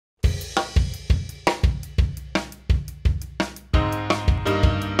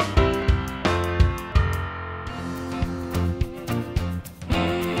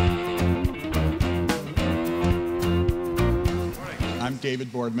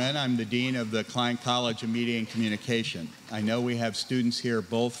David Boardman. I'm the Dean of the Klein College of Media and Communication. I know we have students here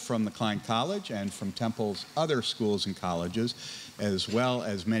both from the Klein College and from Temple's other schools and colleges, as well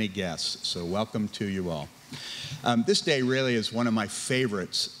as many guests, so welcome to you all. This day really is one of my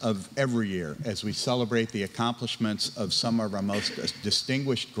favorites of every year as we celebrate the accomplishments of some of our most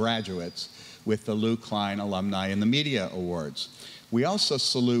distinguished graduates with the Lou Klein Alumni in the Media Awards. We also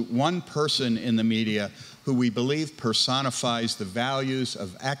salute one person in the media who we believe personifies the values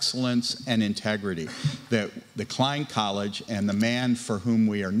of excellence and integrity that the Klein College and the man for whom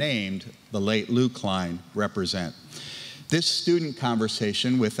we are named, the late Lou Klein, represent. This student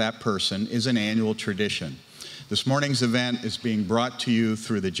conversation with that person is an annual tradition. This morning's event is being brought to you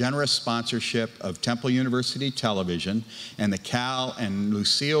through the generous sponsorship of Temple University Television and the Cal and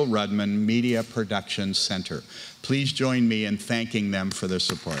Lucille Rudman Media Production Center. Please join me in thanking them for their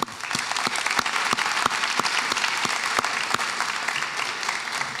support.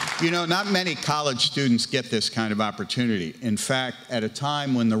 You know, not many college students get this kind of opportunity. In fact, at a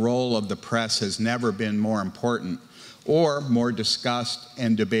time when the role of the press has never been more important or more discussed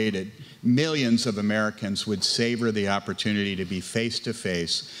and debated, millions of Americans would savor the opportunity to be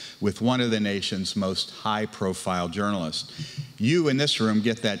face-to-face with one of the nation's most high-profile journalists. You in this room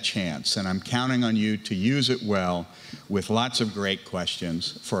get that chance, and I'm counting on you to use it well with lots of great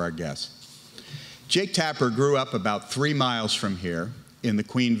questions for our guests. Jake Tapper grew up about 3 miles from here in the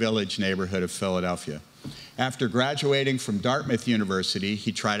Queen Village neighborhood of Philadelphia. After graduating from Dartmouth University,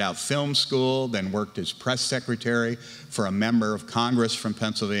 he tried out film school, then worked as press secretary for a member of Congress from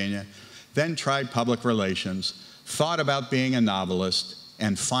Pennsylvania, then tried public relations, thought about being a novelist,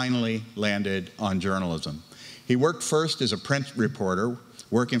 and finally landed on journalism. He worked first as a print reporter,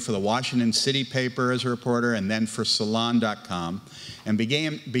 working for the Washington City paper as a reporter, and then for Salon.com, and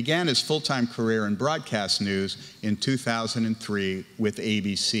began his full-time career in broadcast news in 2003 with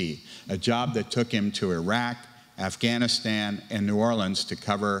ABC, a job that took him to Iraq, Afghanistan, and New Orleans to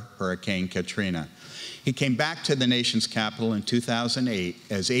cover Hurricane Katrina. He came back to the nation's capital in 2008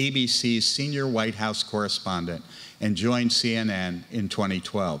 as ABC's senior White House correspondent and joined CNN in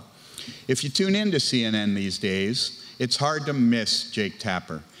 2012. If you tune in to CNN these days, it's hard to miss Jake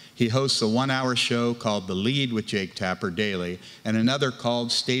Tapper. He hosts a 1-hour show called The Lead with Jake Tapper daily and another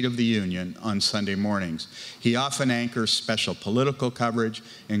called State of the Union on Sunday mornings. He often anchors special political coverage,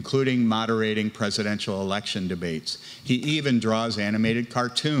 including moderating presidential election debates. He even draws animated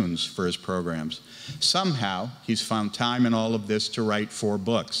cartoons for his programs. Somehow, he's found time in all of this to write 4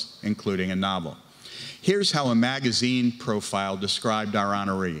 books, including a novel. Here's how a magazine profile described our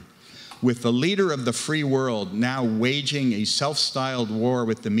honoree. With the leader of the free world now waging a self-styled war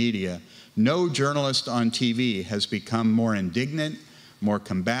with the media, no journalist on TV has become more indignant, more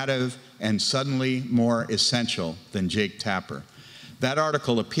combative, and suddenly more essential than Jake Tapper. That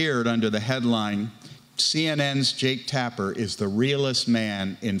article appeared under the headline, "CNN's Jake Tapper is the realest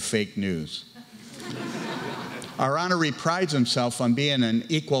man in fake news." Our honoree prides himself on being an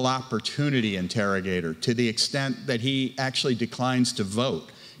equal opportunity interrogator to the extent that he actually declines to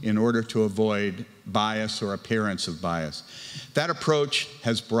vote in order to avoid bias or appearance of bias. That approach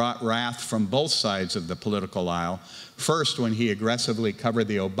has brought wrath from both sides of the political aisle, first when he aggressively covered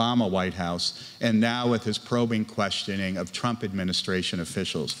the Obama White House, and now with his probing questioning of Trump administration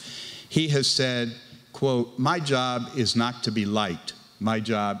officials. He has said, quote, "My job is not to be liked. My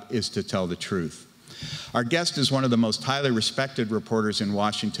job is to tell the truth." Our guest is one of the most highly respected reporters in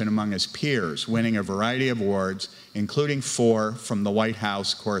Washington among his peers, winning a variety of awards, including 4 from the White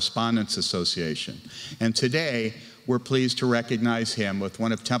House Correspondents Association. And today, we're pleased to recognize him with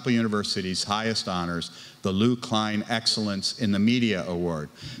one of Temple University's highest honors, the Lou Klein Excellence in the Media Award.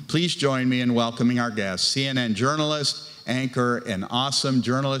 Please join me in welcoming our guest, CNN journalist, anchor, and awesome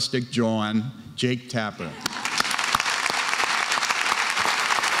journalistic John, Jake Tapper.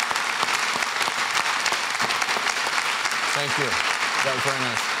 Thank you. That was very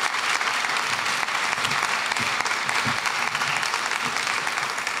nice.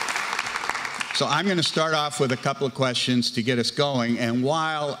 So I'm going to start off with a couple of questions to get us going. And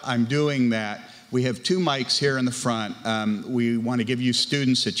while I'm doing that, we have 2 mics here in the front. We want to give you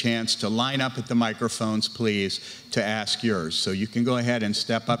students a chance to line up at the microphones, please, to ask yours. So you can go ahead and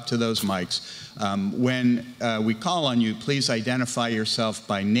step up to those mics. When we call on you, please identify yourself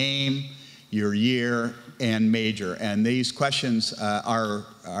by name, your year, and major. And these questions are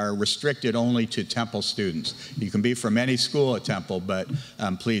restricted only to Temple students. You can be from any school at Temple, but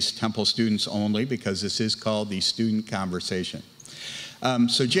please, Temple students only, because this is called the Student Conversation.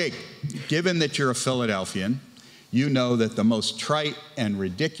 So Jake, given that you're a Philadelphian, you know that the most trite and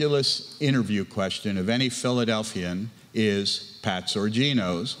ridiculous interview question of any Philadelphian is, Pat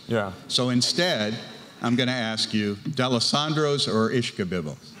Sorgino's. Yeah. So instead, I'm going to ask you, D'Alessandro's or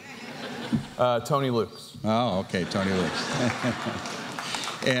Ishkabibbles? Tony Luke's. Oh, okay, Tony Luke's.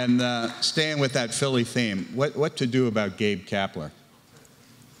 And staying with that Philly theme, what to do about Gabe Kapler?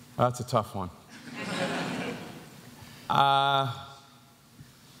 That's a tough one. I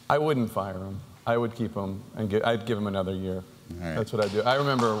wouldn't fire him. I would keep him, and I'd give him another year. All right. That's what I'd do. I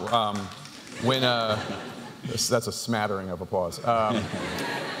remember when, that's a smattering of applause.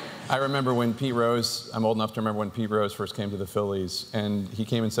 I remember when Pete Rose, I'm old enough to remember when Pete Rose first came to the Phillies, and he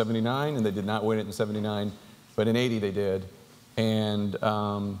came in '79, and they did not win it in '79, but in '80 they did. And,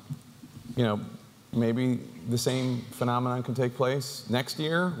 you know, maybe the same phenomenon can take place next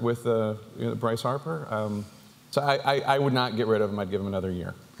year with Bryce Harper. So I would not get rid of him. I'd give him another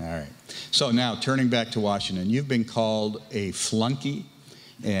year. All right. So now, turning back to Washington, you've been called a flunky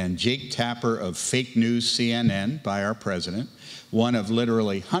and Jake Tapper of fake news CNN by our president, one of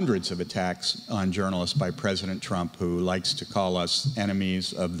literally hundreds of attacks on journalists by President Trump, who likes to call us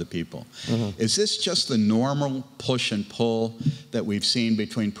enemies of the people. Mm-hmm. Is this just the normal push and pull that we've seen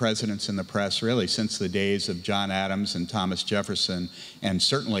between presidents and the press, really, since the days of John Adams and Thomas Jefferson, and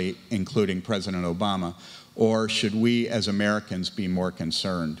certainly including President Obama? Or should we, as Americans, be more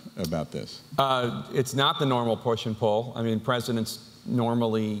concerned about this? It's not the normal push and pull. I mean, presidents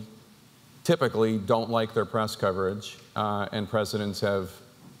typically don't like their press coverage, and presidents have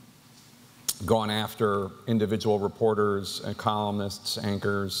gone after individual reporters and columnists,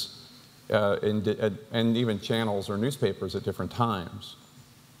 anchors, and even channels or newspapers at different times.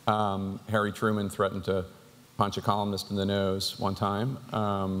 Harry Truman threatened to punch a columnist in the nose one time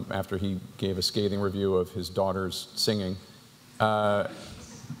after he gave a scathing review of his daughter's singing.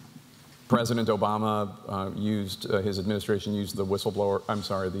 President Obama his administration used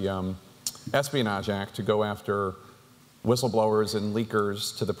the Espionage Act to go after whistleblowers and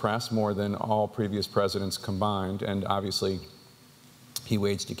leakers to the press more than all previous presidents combined, and obviously he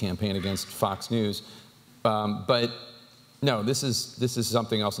waged a campaign against Fox News. But no, this is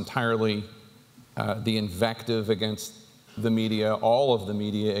something else entirely. The invective against the media, all of the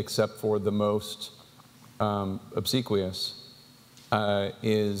media except for the most obsequious,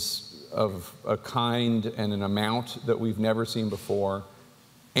 is of a kind and an amount that we've never seen before.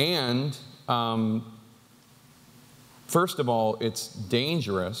 And first of all, it's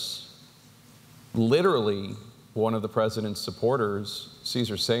dangerous. Literally, one of the president's supporters,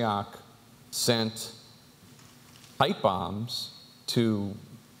 Cesar Sayoc, sent pipe bombs to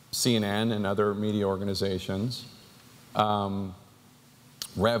CNN and other media organizations,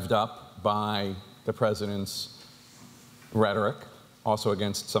 revved up by the president's rhetoric, also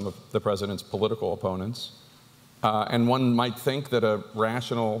against some of the president's political opponents. And one might think that a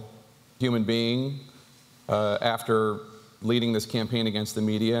rational human being, after leading this campaign against the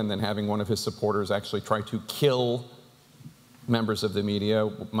media and then having one of his supporters actually try to kill members of the media,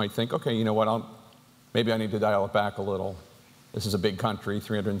 might think, okay, you know what, maybe I need to dial it back a little. This is a big country,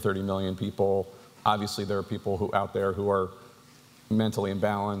 330 million people. Obviously, there are people out there who are mentally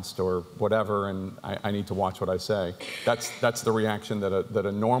imbalanced or whatever, and I need to watch what I say. That's the reaction that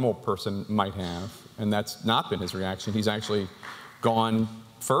a normal person might have, and that's not been his reaction. He's actually gone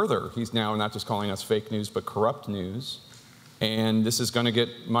further. He's now not just calling us fake news, but corrupt news. And this is going to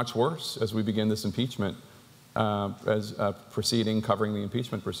get much worse as we begin this impeachment proceeding, covering the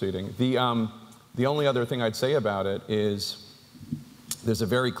impeachment proceeding. The only other thing I'd say about it is there's a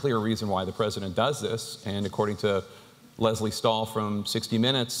very clear reason why the president does this, and according to Leslie Stahl from 60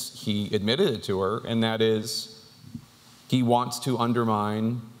 Minutes, he admitted it to her, and that is he wants to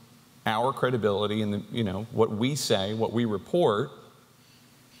undermine our credibility in what we say, what we report,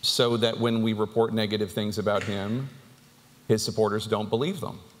 so that when we report negative things about him, his supporters don't believe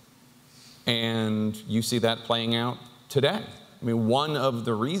them. And you see that playing out today. I mean, one of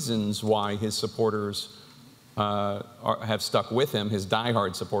the reasons why his supporters have stuck with him, his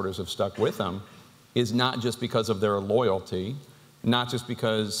diehard supporters have stuck with him, is not just because of their loyalty, not just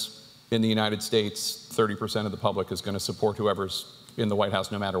because in the United States 30% of the public is going to support whoever's in the White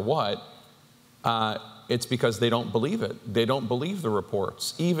House no matter what. It's because they don't believe it. They don't believe the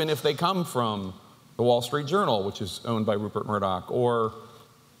reports, even if they come from the Wall Street Journal, which is owned by Rupert Murdoch, or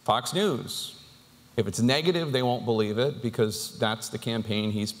Fox News. If it's negative, they won't believe it because that's the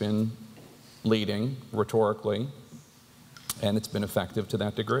campaign he's been leading rhetorically, and it's been effective to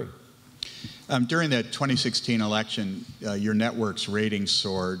that degree. During the 2016 election, your network's ratings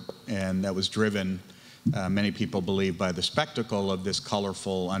soared, and that was driven, many people believe, by the spectacle of this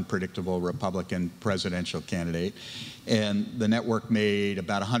colorful, unpredictable Republican presidential candidate. And the network made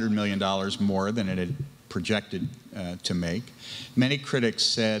about $100 million more than it had projected to make. Many critics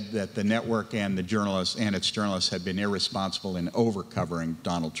said that the network and its journalists had been irresponsible in overcovering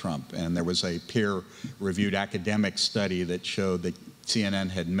Donald Trump. And there was a peer-reviewed academic study that showed that CNN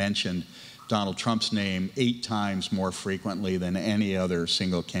had mentioned Donald Trump's name 8 times more frequently than any other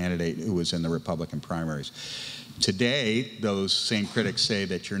single candidate who was in the Republican primaries. Today, those same critics say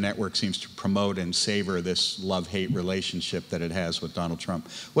that your network seems to promote and savor this love-hate relationship that it has with Donald Trump.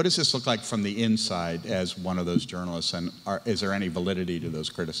 What does this look like from the inside as one of those journalists, and is there any validity to those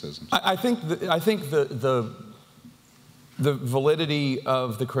criticisms? I think the validity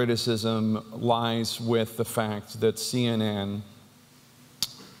of the criticism lies with the fact that CNN,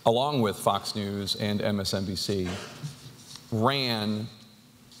 along with Fox News and MSNBC, ran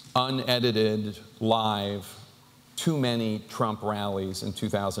unedited, live, too many Trump rallies in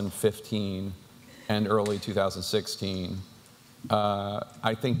 2015 and early 2016.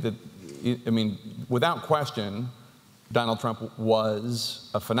 I think that, I mean, without question, Donald Trump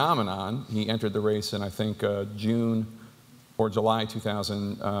was a phenomenon. He entered the race in, I think, June or July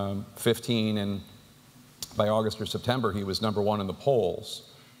 2015, and by August or September, he was #1 in the polls.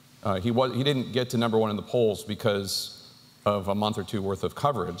 He didn't get to #1 in the polls because of a month or two worth of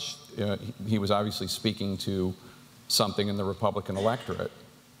coverage. He was obviously speaking to something in the Republican electorate.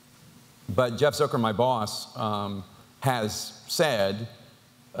 But Jeff Zucker, my boss, has said,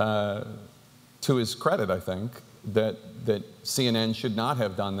 to his credit, I think, that CNN should not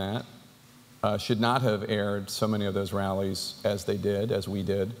have done that, should not have aired so many of those rallies as they did, as we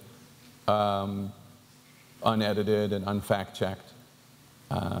did, unedited and unfact-checked.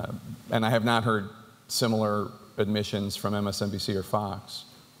 And I have not heard similar admissions from MSNBC or Fox.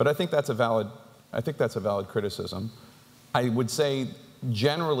 But I think that's a valid criticism. I would say,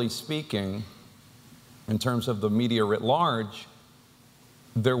 generally speaking, in terms of the media writ large,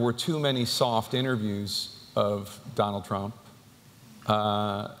 there were too many soft interviews of Donald Trump.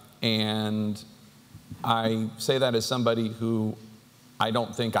 And I say that as somebody who I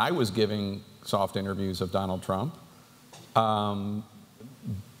don't think I was giving soft interviews of Donald Trump.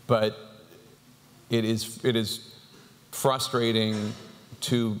 But it is frustrating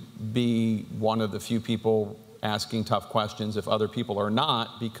to be one of the few people asking tough questions if other people are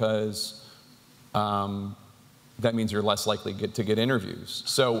not, because that means you're less likely to get interviews.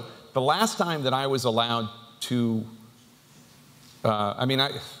 So the last time that I was allowed to,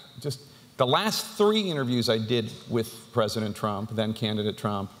 the last 3 interviews I did with President Trump, then candidate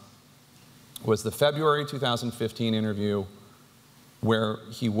Trump, was the February 2015 interview where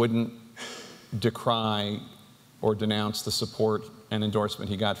he wouldn't decry or denounce the support and endorsement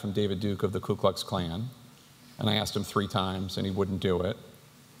he got from David Duke of the Ku Klux Klan. And I asked him 3 times, and he wouldn't do it.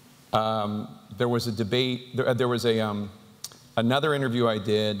 There was a debate. There was another interview I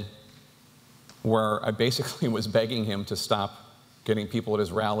did where I basically was begging him to stop getting people at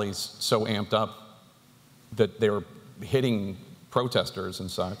his rallies so amped up that they were hitting protesters and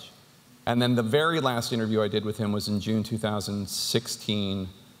such. And then the very last interview I did with him was in June 2016,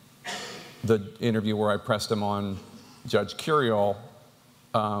 the interview where I pressed him on Judge Curiel,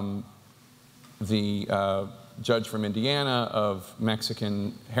 the judge from Indiana of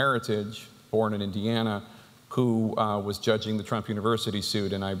Mexican heritage, born in Indiana, who was judging the Trump University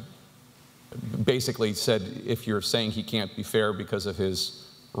suit. And I basically said, if you're saying he can't be fair because of his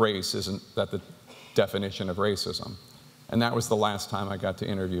race, isn't that the definition of racism? And that was the last time I got to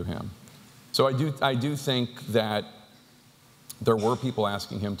interview him. So I do think that there were people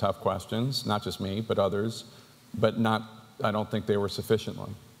asking him tough questions, not just me, but others, but I don't think they were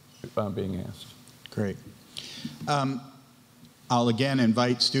sufficiently being asked. Great. I'll again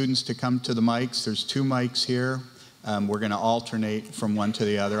invite students to come to the mics. There's 2 mics here. We're going to alternate from one to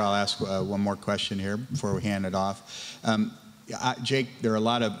the other. I'll ask one more question here before we hand it off. Jake, there are a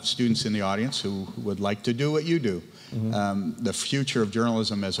lot of students in the audience who would like to do what you do. Mm-hmm. The future of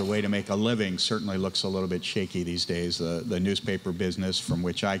journalism as a way to make a living certainly looks a little bit shaky these days. The newspaper business from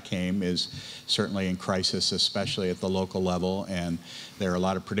which I came is certainly in crisis, especially at the local level, and there are a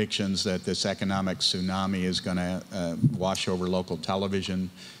lot of predictions that this economic tsunami is going to wash over local television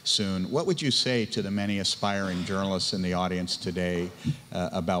soon. What would you say to the many aspiring journalists in the audience today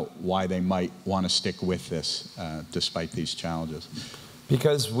about why they might want to stick with this despite these challenges?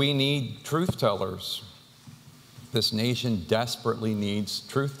 Because we need truth tellers. This nation desperately needs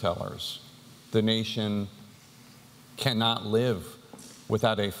truth tellers. The nation cannot live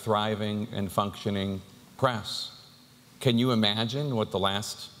without a thriving and functioning press. Can you imagine what the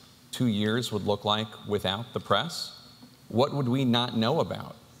last 2 years would look like without the press? What would we not know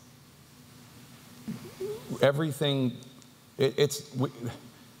about?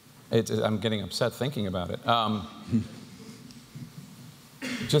 I'm getting upset thinking about it.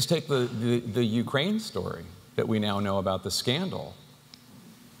 Just take the Ukraine story that we now know about, the scandal.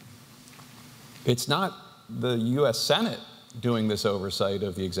 It's not the U.S. Senate doing this oversight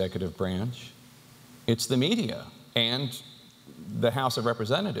of the executive branch. It's the media and the House of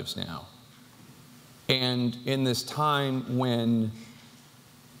Representatives now. And in this time when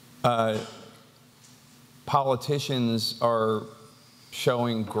politicians are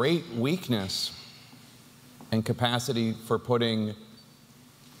showing great weakness and capacity for putting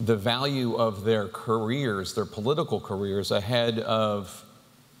the value of their careers, their political careers, ahead of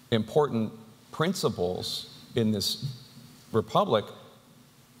important principles in this republic,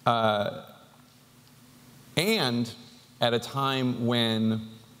 and at a time when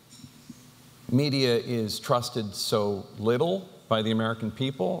media is trusted so little by the American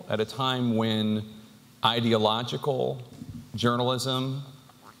people, at a time when ideological journalism,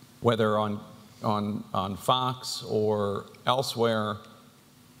 whether on Fox or elsewhere,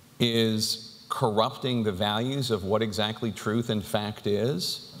 is corrupting the values of what exactly truth and fact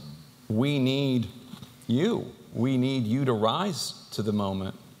is, we need you. We need you to rise to the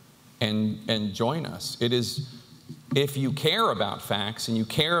moment and join us. It is, if you care about facts and you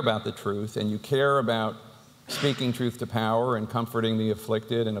care about the truth and you care about speaking truth to power and comforting the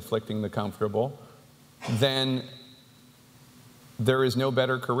afflicted and afflicting the comfortable, then there is no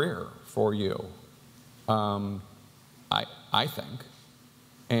better career for you, I think.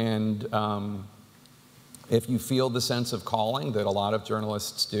 And if you feel the sense of calling that a lot of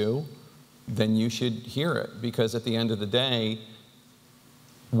journalists do, then you should hear it, because at the end of the day,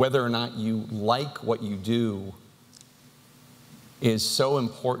 whether or not you like what you do is so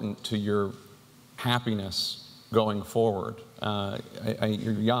important to your happiness going forward.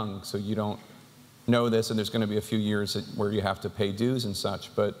 You're young, so you don't know this, and there's going to be a few years where you have to pay dues and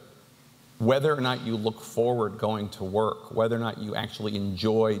such, but whether or not you look forward going to work, whether or not you actually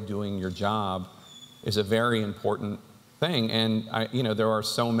enjoy doing your job, is a very important thing. And there are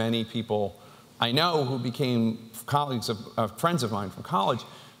so many people I know who became colleagues of friends of mine from college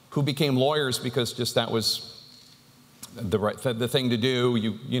who became lawyers because just that was the thing to do.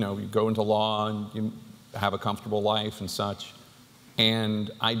 You go into law and you have a comfortable life and such.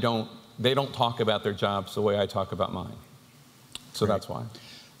 And they don't talk about their jobs the way I talk about mine. So Great. That's why.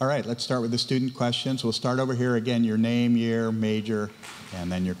 All right, let's start with the student questions. We'll start over here again, your name, year, major,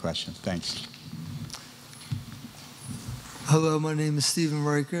 and then your question. Thanks. Hello, my name is Stephen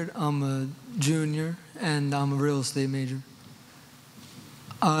Reichert. I'm a junior, and I'm a real estate major.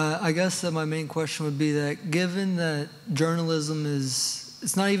 I guess that my main question would be that given that journalism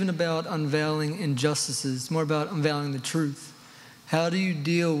it's not even about unveiling injustices, it's more about unveiling the truth. How do you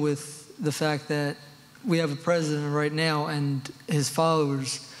deal with the fact that we have a president right now and his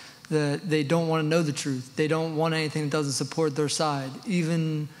followers that they don't want to know the truth? They don't want anything that doesn't support their side,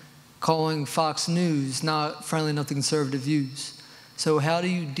 even calling Fox News not friendly enough to conservative views. So how do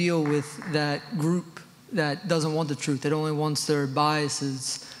you deal with that group that doesn't want the truth, that only wants their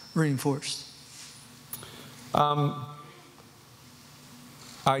biases reinforced? I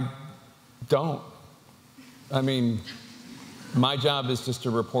don't. I mean, my job is just to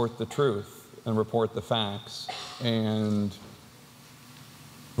report the truth and report the facts, and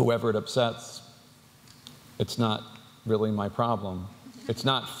whoever it upsets, it's not really my problem. It's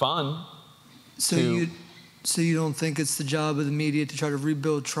not fun. So you don't think it's the job of the media to try to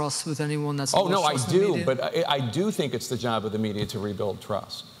rebuild trust with anyone that's lost trust in the media? But I do think it's the job of the media to rebuild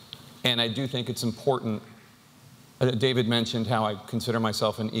trust. And I do think it's important. David mentioned how I consider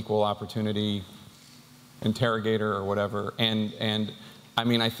myself an equal opportunity interrogator or whatever. And I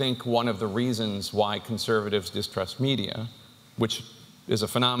mean, I think one of the reasons why conservatives distrust media, which is a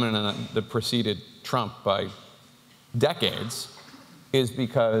phenomenon that preceded Trump by decades, is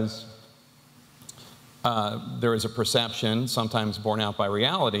because there is a perception, sometimes borne out by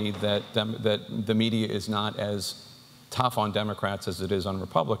reality, that the media is not as tough on Democrats as it is on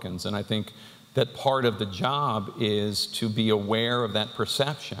Republicans. And I think that part of the job is to be aware of that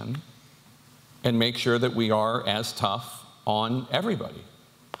perception and make sure that we are as tough on everybody.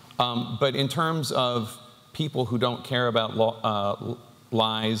 But in terms of people who don't care about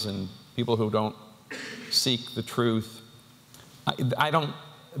lies and people who don't seek the truth,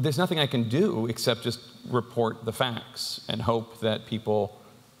 there's nothing I can do except just report the facts and hope that people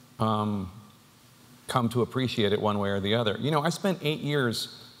come to appreciate it one way or the other. I spent 8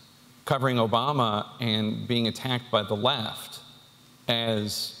 years covering Obama and being attacked by the left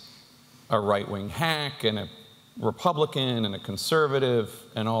as a right-wing hack and a Republican and a conservative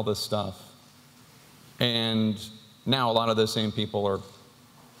and all this stuff. And now a lot of those same people are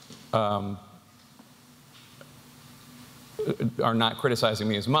are not criticizing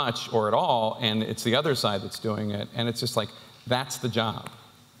me as much or at all, and it's the other side that's doing it. And it's just like, that's the job.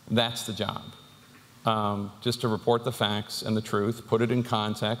 That's the job. Just to report the facts and the truth, put it in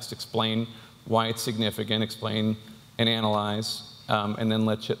context, explain why it's significant, explain and analyze, and then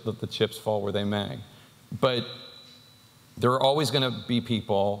let the chips fall where they may. But there are always going to be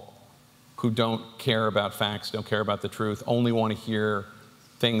people who don't care about facts, don't care about the truth, only want to hear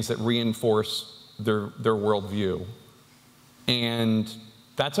things that reinforce their worldview. And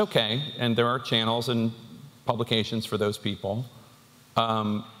that's okay, and there are channels and publications for those people.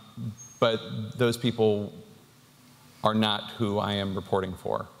 But those people are not who I am reporting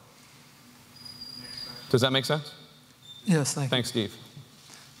for. Does that make sense? Yes, thank you. Thanks, Steve.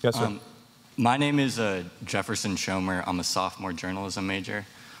 Yes, sir. My name is Jefferson Schomer. I'm a sophomore journalism major.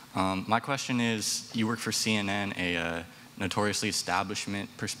 My question is, you work for CNN, a notoriously establishment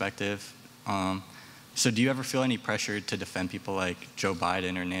perspective. So do you ever feel any pressure to defend people like Joe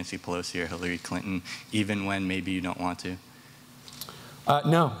Biden or Nancy Pelosi or Hillary Clinton, even when maybe you don't want to?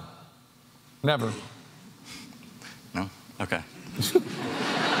 No, never. No? Okay. All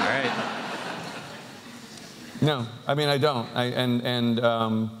right. No, I mean, I don't.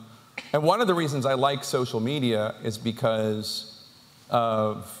 And one of the reasons I like social media is because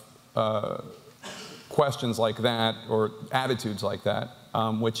of questions like that or attitudes like that,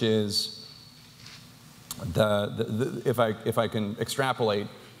 which is if I can extrapolate,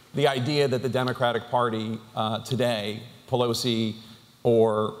 the idea that the Democratic Party today, Pelosi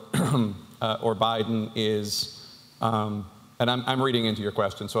or Biden, is, and I'm reading into your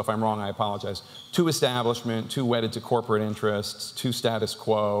question, so if I'm wrong, I apologize, too establishment, too wedded to corporate interests, too status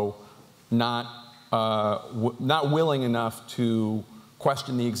quo, not willing enough to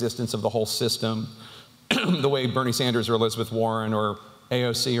question the existence of the whole system the way Bernie Sanders or Elizabeth Warren or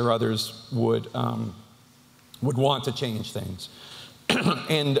AOC or others would want to change things.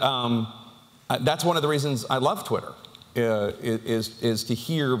 And that's one of the reasons I love Twitter, is to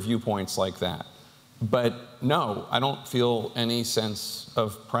hear viewpoints like that. But no, I don't feel any sense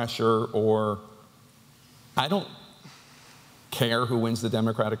of pressure, or I don't care who wins the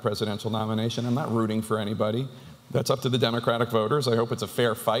Democratic presidential nomination. I'm not rooting for anybody. That's up to the Democratic voters. I hope it's a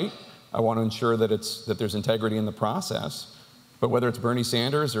fair fight. I want to ensure that there's integrity in the process. But whether it's Bernie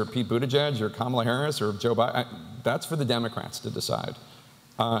Sanders or Pete Buttigieg or Kamala Harris or Joe Biden, that's for the Democrats to decide.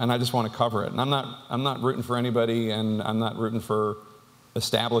 And I just want to cover it. And I'm not rooting for anybody, and I'm not rooting for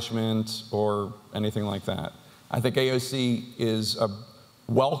establishment or anything like that. I think AOC is a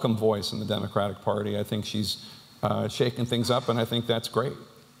welcome voice in the Democratic Party. I think she's shaking things up, and I think that's great.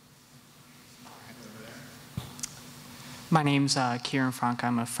 My name's Kieran Frank.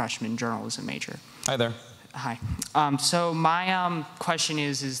 I'm a freshman journalism major. Hi there. Hi. So my question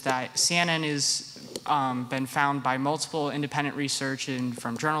is that CNN has been found by multiple independent research and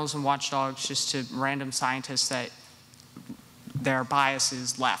from journalism watchdogs, just to random scientists, that there are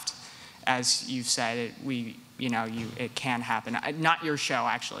biases left. As you've said, it can happen. Not your show,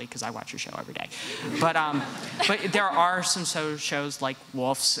 actually, because I watch your show every day. But there are some shows like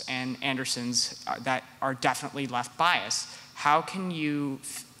Wolf's and Anderson's that are definitely left biased. How can you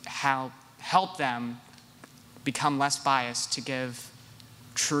help them become less biased to give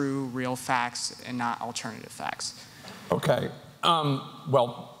true, real facts and not alternative facts? Okay.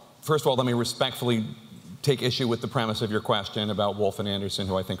 Well, first of all, let me respectfully take issue with the premise of your question about Wolf and Anderson,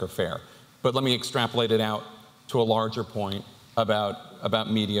 who I think are fair. But let me extrapolate it out to a larger point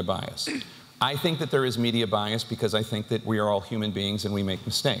about media bias. I think that there is media bias because I think that we are all human beings and we make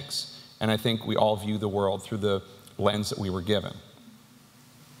mistakes. And I think we all view the world through the lens that we were given.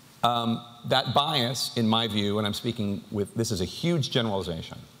 That bias, in my view, and I'm speaking with, this is a huge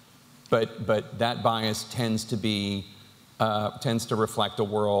generalization, but that bias tends to reflect a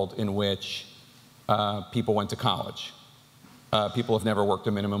world in which people went to college. People have never worked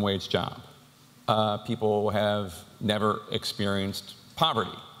a minimum wage job. People have never experienced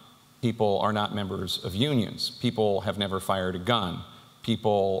poverty. People are not members of unions. People have never fired a gun.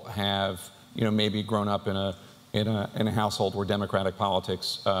 People have, maybe grown up in a household where democratic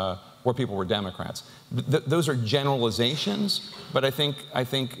politics, where people were Democrats. Those are generalizations, but I think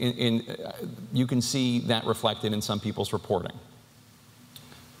you can see that reflected in some people's reporting.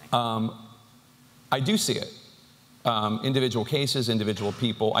 I do see it. Individual cases, individual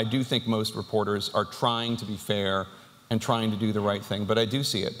people. I do think most reporters are trying to be fair and trying to do the right thing, but I do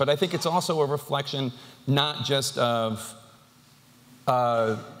see it. But I think it's also a reflection not just of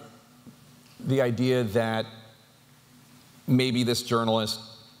the idea that maybe this journalist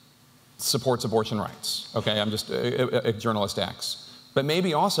supports abortion rights. Okay, I'm just a journalist X. But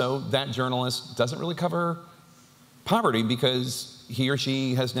maybe also that journalist doesn't really cover poverty because he or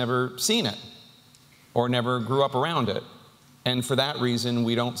she has never seen it or never grew up around it. And for that reason,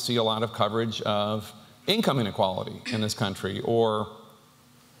 we don't see a lot of coverage of income inequality in this country or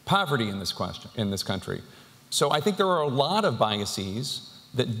poverty in this country. So I think there are a lot of biases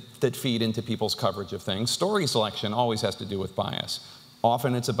that feed into people's coverage of things. Story selection always has to do with bias.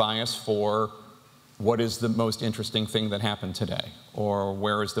 Often it's a bias for what is the most interesting thing that happened today, or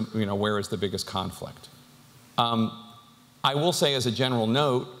where is the biggest conflict. I will say as a general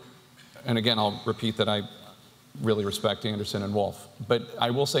note, and again, I'll repeat that I really respect Anderson and Wolf, but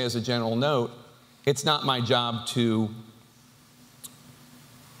I will say as a general note, it's not my job to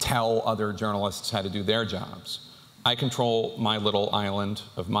tell other journalists how to do their jobs. I control my little island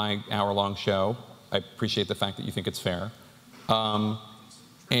of my hour-long show. I appreciate the fact that you think it's fair.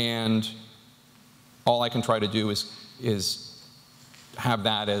 And all I can try to do is have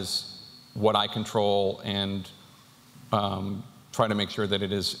that as what I control and try to make sure that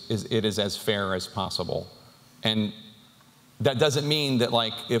it is as fair as possible. And that doesn't mean that,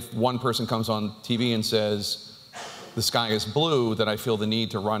 like, if one person comes on TV and says, the sky is blue, that I feel the need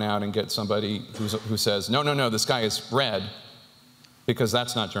to run out and get somebody who says, no, no, no, the sky is red, because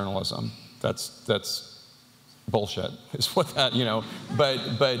that's not journalism. That's bullshit, is what that,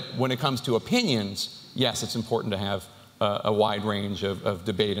 But when it comes to opinions, yes, it's important to have a wide range of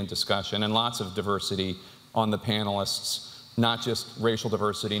debate and discussion, and lots of diversity on the panelists, not just racial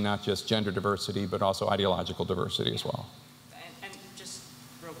diversity, not just gender diversity, but also ideological diversity as well. And just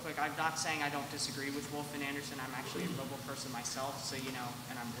real quick, I'm not saying I don't disagree with Wolf and Anderson. I'm actually a liberal person myself, so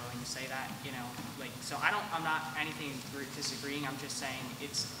and I'm willing to say that, so I'm not anything disagreeing. I'm just saying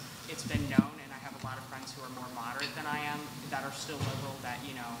it's been known, and I have a lot of friends who are more moderate than I am that are still liberal that,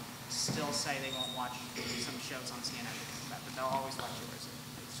 still say they won't watch some shows on CNN because of that, but they'll always watch yours.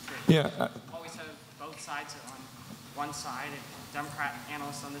 It's true. Yeah. Always have both sides on one side, and Democrat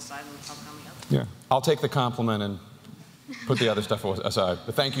analysts on this side and Republican on the other. Yeah. I'll take the compliment and put the other stuff aside.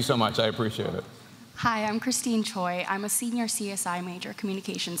 But thank you so much. I appreciate it. Hi, I'm Christine Choi. I'm a senior CSI major,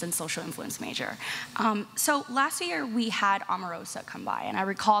 communications and social influence major. So last year we had Omarosa come by, and I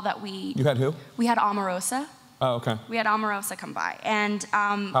recall that we... You had who? We had Omarosa. Oh, okay. We had Omarosa come by, and...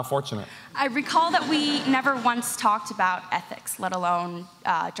 How fortunate. I recall that we never once talked about ethics, let alone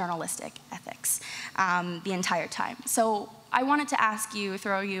journalistic ethics, the entire time. So I wanted to ask you,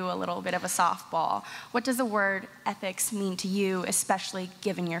 throw you a little bit of a softball. What does the word ethics mean to you, especially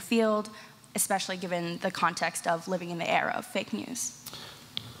given your field, especially given the context of living in the era of fake news?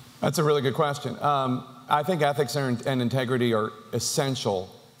 That's a really good question. I think ethics and integrity are essential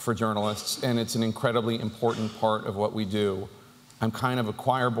for journalists, and it's an incredibly important part of what we do. I'm kind of a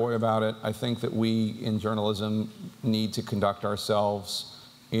choir boy about it. I think that we in journalism need to conduct ourselves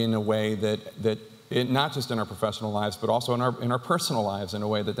in a way that not just in our professional lives, but also in our personal lives in a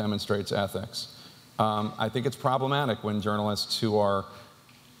way that demonstrates ethics. I think it's problematic when journalists who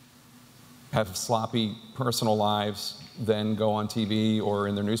have sloppy personal lives then go on TV or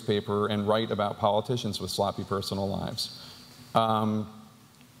in their newspaper and write about politicians with sloppy personal lives.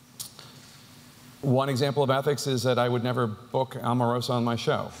 One example of ethics is that I would never book Omarosa on my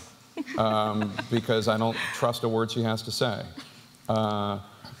show because I don't trust a word she has to say.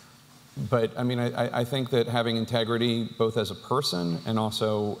 But I mean, I think that having integrity both as a person and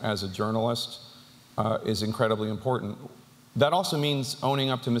also as a journalist is incredibly important. That also means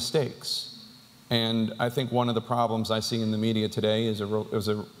owning up to mistakes. And I think one of the problems I see in the media today is a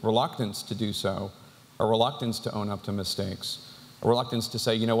reluctance to do so, a reluctance to own up to mistakes. A reluctance to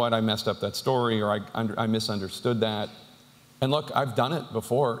say, you know what, I messed up that story, or I misunderstood that. And look, I've done it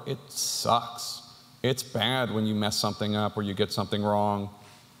before. It sucks. It's bad when you mess something up or you get something wrong.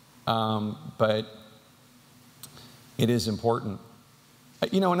 But it is important.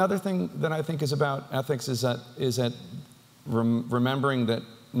 Another thing that I think is about ethics is that remembering that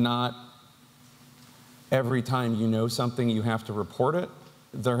not every time you know something you have to report it.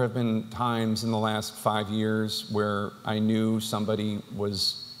 There have been times in the last 5 years where I knew somebody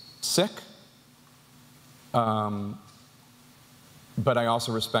was sick, but I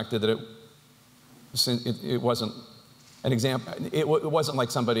also respected that it wasn't an example. It wasn't like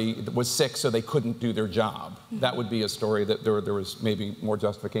somebody was sick so they couldn't do their job. That would be a story that there was maybe more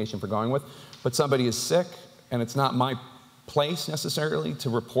justification for going with. But somebody is sick, and it's not my place necessarily to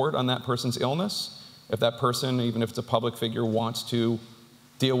report on that person's illness. If that person, even if it's a public figure, wants to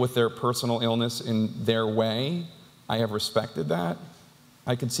deal with their personal illness in their way, I have respected that.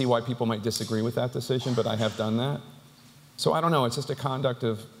 I can see why people might disagree with that decision, but I have done that. So I don't know, it's just a conduct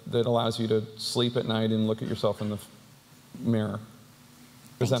that allows you to sleep at night and look at yourself in the mirror.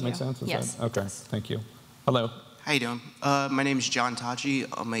 Does that make sense? Yes. Okay, thank you. Hello. How you doing? My name is John Tachi.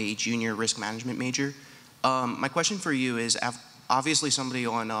 I'm a junior risk management major. My question for you is, obviously somebody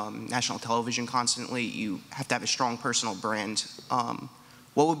on national television constantly, you have to have a strong personal brand.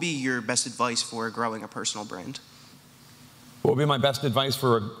 What would be your best advice for growing a personal brand? What would be my best advice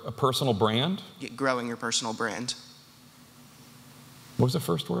for a personal brand? Growing your personal brand. What was the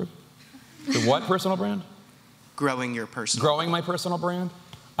first word? The what personal brand? Growing your personal Growing my personal brand?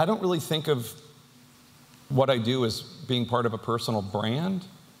 I don't really think of what I do as being part of a personal brand.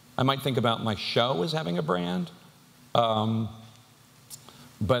 I might think about my show as having a brand. But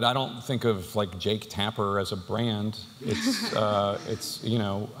I don't think of like Jake Tapper as a brand. It's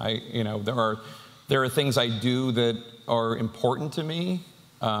there are things I do that are important to me,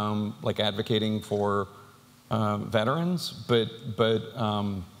 like advocating for veterans, but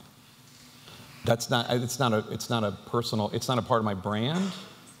it's not a part of my brand.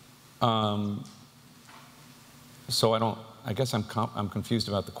 So I guess I'm confused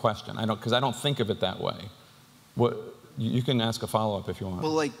about the question. Because I don't think of it that way. You can ask a follow-up if you want.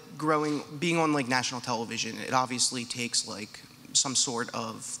 Well, like being on like national television, it obviously takes like some sort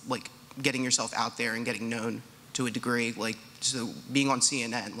of like getting yourself out there and getting known to a degree. Like, so being on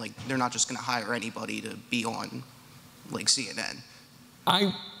CNN, like they're not just going to hire anybody to be on like CNN.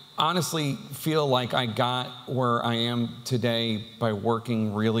 I honestly feel like I got where I am today by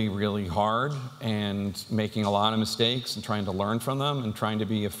working really, really hard and making a lot of mistakes and trying to learn from them and trying to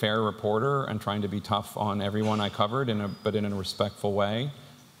be a fair reporter and trying to be tough on everyone I covered, but in a respectful way.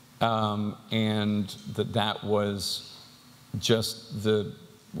 And that was just the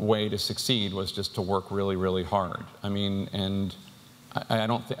way to succeed, was just to work really, really hard. I mean, and I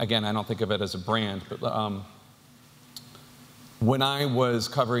don't think of it as a brand, but when I was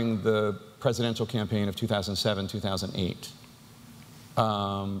covering the presidential campaign of 2007, 2008,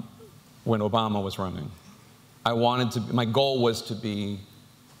 when Obama was running, my goal was to be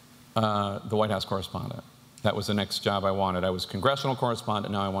the White House correspondent. That was the next job I wanted. I was congressional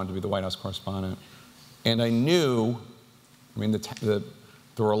correspondent, now I wanted to be the White House correspondent. And I knew, there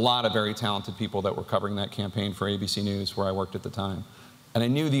were a lot of very talented people that were covering that campaign for ABC News, where I worked at the time. And I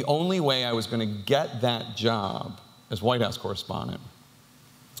knew the only way I was going to get that job as White House correspondent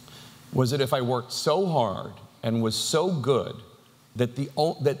was that if I worked so hard and was so good that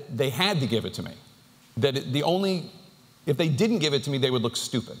they had to give it to me. If they didn't give it to me, they would look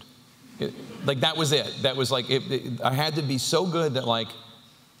stupid. That was it. That was like, I had to be so good that like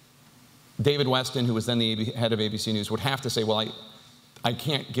David Weston, who was then the head of ABC News, would have to say, well, I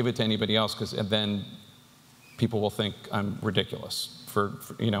can't give it to anybody else because then people will think I'm ridiculous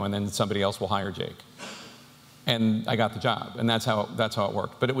and then somebody else will hire Jake. And I got the job, and that's how it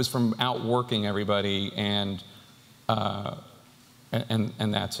worked. But it was from outworking everybody, and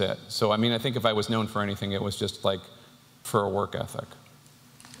that's it. So I think if I was known for anything, it was just like for a work ethic.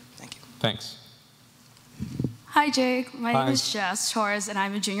 Thank you. Thanks. Hi, Jake. My Hi. name is Jess Torres, and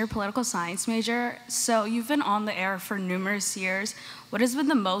I'm a junior political science major. So you've been on the air for numerous years. What has been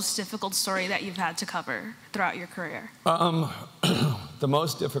the most difficult story that you've had to cover throughout your career? The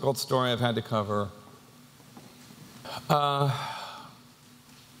most difficult story I've had to cover.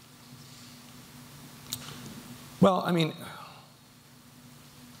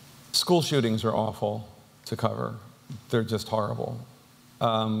 School shootings are awful to cover. They're just horrible.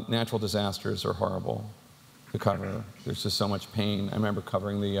 Natural disasters are horrible to cover. There's just so much pain. I remember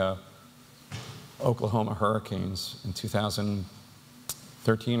covering the Oklahoma hurricanes in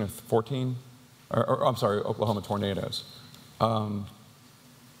 2013 or 14. I'm sorry, Oklahoma tornadoes. I'm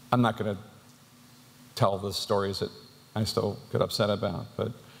not going to tell the stories that I still get upset about,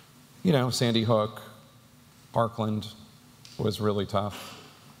 but Sandy Hook, Parkland was really tough.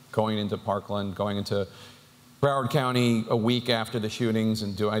 Going into Parkland, going into Broward County a week after the shootings,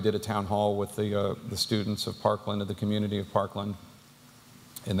 and I did a town hall with the students of Parkland, of the community of Parkland,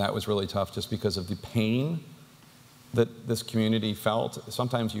 and that was really tough just because of the pain that this community felt.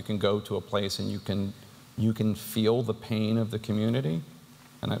 Sometimes you can go to a place and you can feel the pain of the community,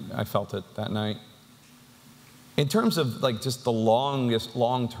 and I felt it that night. In terms of just the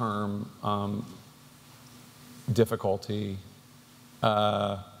long-term difficulty,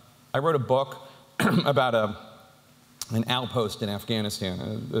 I wrote a book about an outpost in Afghanistan,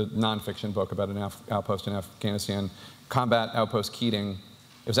 a nonfiction book about an outpost in Afghanistan, Combat Outpost Keating.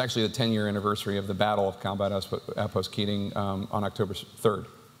 It was actually the 10-year anniversary of the Battle of Combat Outpost Keating on October 3rd.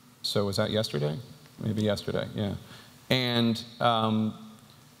 So was that yesterday? Maybe yesterday, yeah. And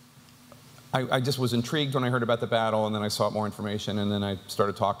I just was intrigued when I heard about the battle, and then I sought more information, and then I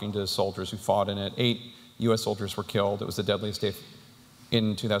started talking to soldiers who fought in it. 8 U.S. soldiers were killed. It was the deadliest day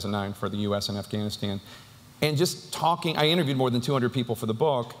in 2009 for the US and Afghanistan. And just talking, I interviewed more than 200 people for the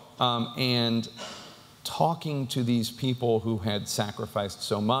book, and talking to these people who had sacrificed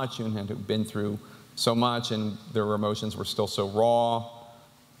so much and had been through so much, and their emotions were still so raw,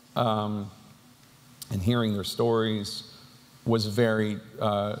 and hearing their stories was very,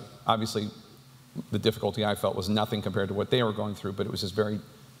 obviously, the difficulty I felt was nothing compared to what they were going through, but it was just very,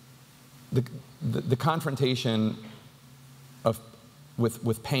 the confrontation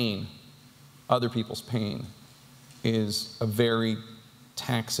with pain, other people's pain, is a very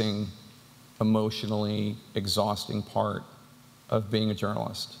taxing, emotionally exhausting part of being a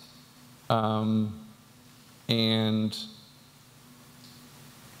journalist. And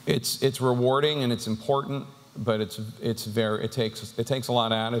it's rewarding and it's important, but it takes a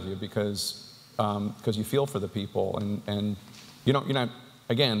lot out of you because you feel for the people, and you're not,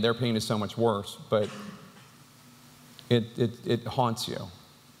 again, their pain is so much worse, but it haunts you.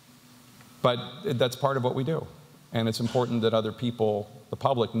 But that's part of what we do. And it's important that other people, the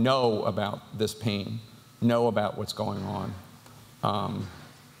public, know about this pain, know about what's going on.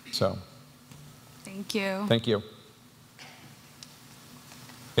 So. Thank you. Thank you.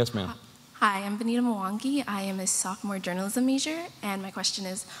 Yes, ma'am. Hi, I'm Benita Mwangi. I am a sophomore journalism major, and my question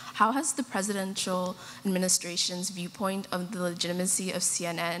is, how has the presidential administration's viewpoint of the legitimacy of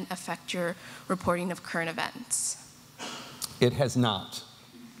CNN affect your reporting of current events? It has not,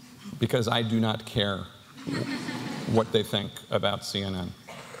 because I do not care what they think about CNN.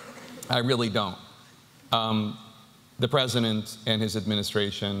 I really don't. The president and his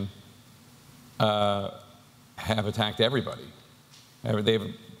administration have attacked everybody.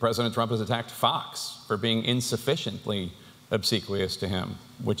 President Trump has attacked Fox for being insufficiently obsequious to him,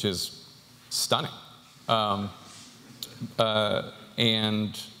 which is stunning.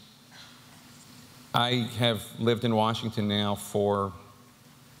 And I have lived in Washington now for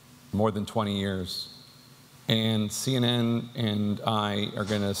more than 20 years. And CNN and I are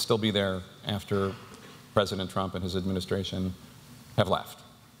going to still be there after President Trump and his administration have left,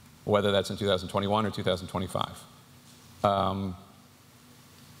 whether that's in 2021 or 2025.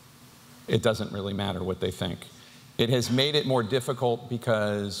 It doesn't really matter what they think. It has made it more difficult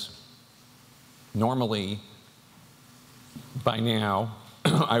because normally, by now,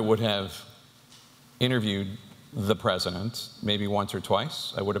 I would have interviewed the president maybe once or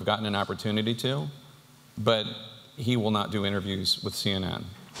twice. I would have gotten an opportunity to, but he will not do interviews with CNN.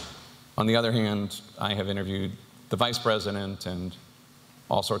 On the other hand, I have interviewed the vice president and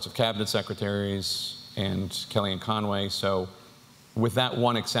all sorts of cabinet secretaries and Kellyanne Conway, so with that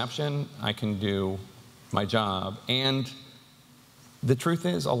one exception, I can do my job. And the truth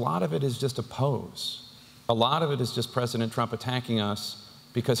is, a lot of it is just a pose. A lot of it is just President Trump attacking us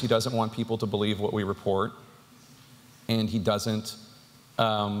because he doesn't want people to believe what we report, and he doesn't,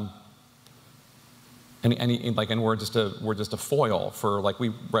 and we're just a foil for, like,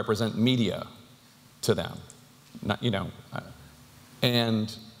 we represent media to them, not,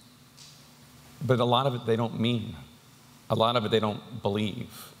 but a lot of it they don't mean. A lot of it they don't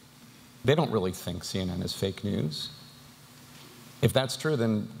believe. They don't really think CNN is fake news. If that's true,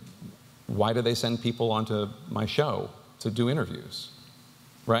 then why do they send people onto my show to do interviews,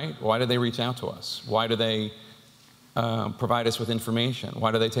 right? Why do they reach out to us? Why do they provide us with information?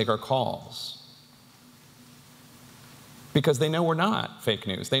 Why do they take our calls? Because they know we're not fake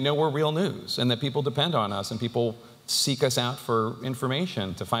news. They know we're real news, and that people depend on us, and people seek us out for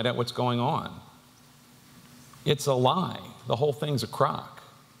information to find out what's going on. It's a lie. The whole thing's a crock.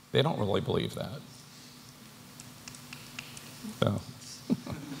 They don't really believe that. So,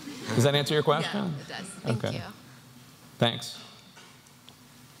 does that answer your question? Yeah, it does. Thank you. Thanks.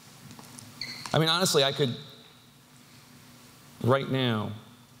 I mean, honestly, I could, right now,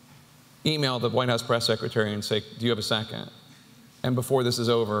 email the White House press secretary and say, do you have a second? And before this is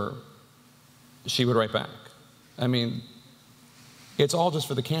over, she would write back. I mean, it's all just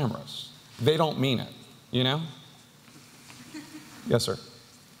for the cameras. They don't mean it, you know? Yes, sir.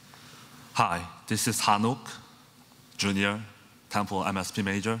 Hi, this is Hanuk, junior, Temple MSP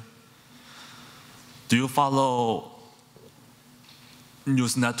major. Do you follow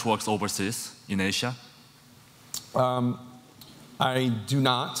news networks overseas in Asia? I do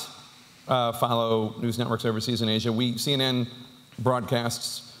not follow news networks overseas in Asia. CNN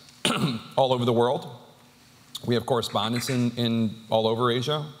broadcasts all over the world. We have correspondents in all over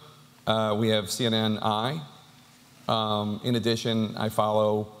Asia. We have CNN-I. In addition, I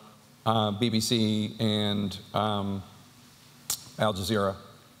follow BBC and Al Jazeera.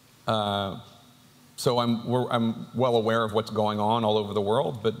 So I'm well aware of what's going on all over the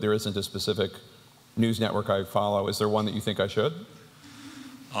world, but there isn't a specific news network I follow. Is there one that you think I should?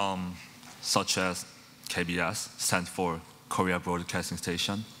 such as KBS, stands for Korea Broadcasting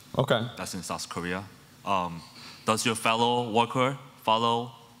Station. Okay. That's in South Korea. Does your fellow worker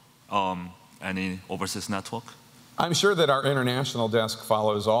follow any overseas network? I'm sure that our international desk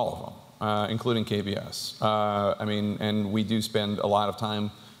follows all of them, including KBS. I mean, and we do spend a lot of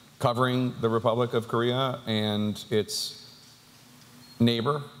time covering the Republic of Korea and its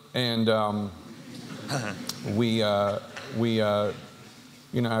neighbor, and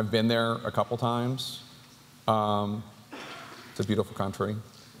you know, I've been there a couple times. It's a beautiful country.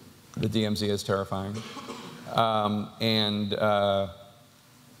 The DMZ is terrifying, and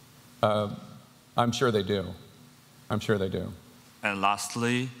I'm sure they do. I'm sure they do. And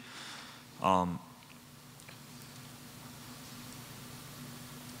lastly,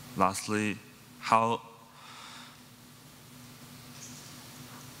 how?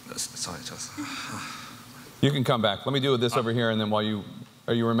 Sorry, just. You can come back. Let me do this over here, and then while you,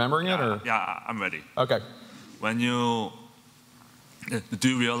 are you remembering it, or? Yeah, I'm ready. Okay. When you, do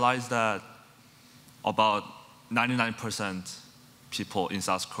you realize that about 99% people in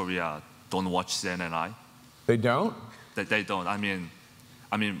South Korea don't watch CNN? They don't? They don't. I mean,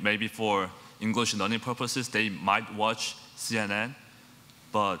 maybe for English learning purposes, they might watch CNN,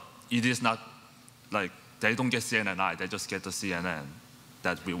 but it is not like they don't get CNN. They just get the CNN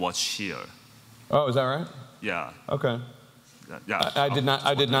that we watch here. Oh, is that right? Yeah. Okay. Yeah. I did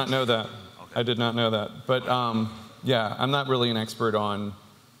not know that. Okay. I did not know that. But yeah, I'm not really an expert on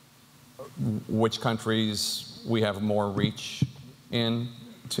which countries we have more reach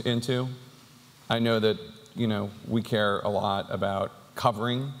into. I know that, you know, we care a lot about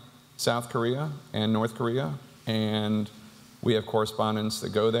covering South Korea and North Korea, and we have correspondents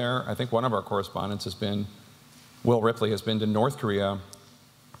that go there. I think one of our correspondents has been, Will Ripley has been to North Korea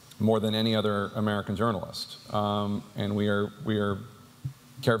more than any other American journalist. And we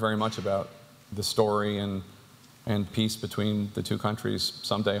care very much about the story and peace between the two countries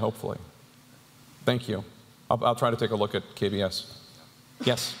someday, hopefully. Thank you. I'll try to take a look at KBS.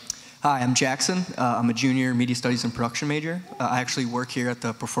 Yes? Hi, I'm Jackson. I'm a junior media studies and production major. I actually work here at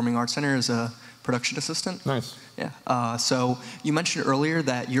the Performing Arts Center as a production assistant. Nice. Yeah. So you mentioned earlier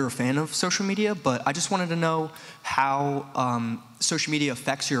that you're a fan of social media, but I just wanted to know how social media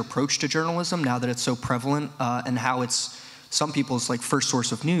affects your approach to journalism now that it's so prevalent, and how it's some people's like first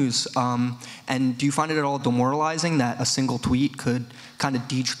source of news. And do you find it at all demoralizing that a single tweet could kind of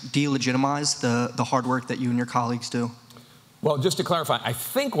delegitimize the hard work that you and your colleagues do? Well, just to clarify, I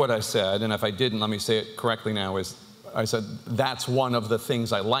think what I said, and if I didn't, let me say it correctly now, is I said that's one of the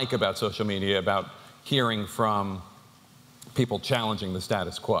things I like about social media, about hearing from people challenging the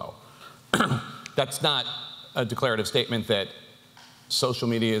status quo. That's not a declarative statement that social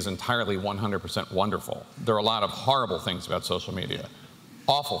media is entirely 100% wonderful. There are a lot of horrible things about social media,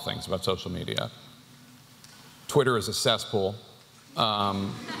 awful things about social media. Twitter is a cesspool.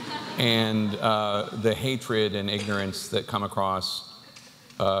 And the hatred and ignorance that come across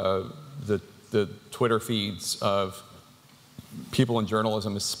the Twitter feeds of people in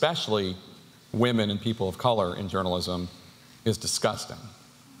journalism, especially women and people of color in journalism, is disgusting.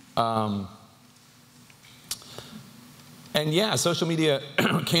 And yeah, social media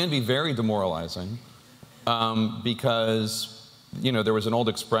can be very demoralizing because, you know, there was an old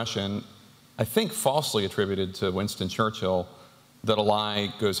expression, I think falsely attributed to Winston Churchill, that a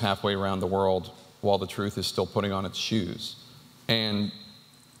lie goes halfway around the world while the truth is still putting on its shoes. And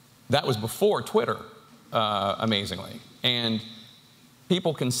that was before Twitter, amazingly. And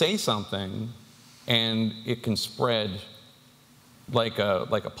people can say something and it can spread like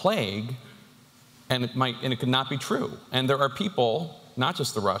a plague, and it could not be true. And there are people, not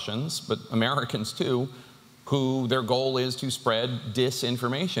just the Russians, but Americans too, who their goal is to spread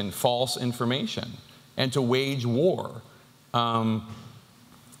disinformation, false information, and to wage war. And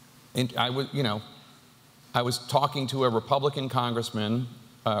I was talking to a Republican congressman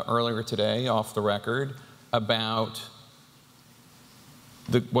earlier today, off the record, about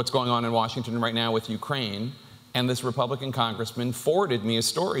what's going on in Washington right now with Ukraine. And this Republican congressman forwarded me a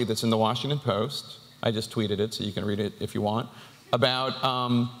story that's in the Washington Post. I just tweeted it, so you can read it if you want,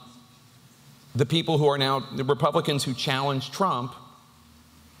 about the people who are now the Republicans who challenge Trump.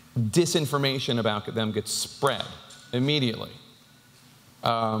 Disinformation about them gets spread immediately.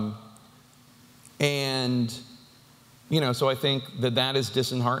 And, you know, so I think that is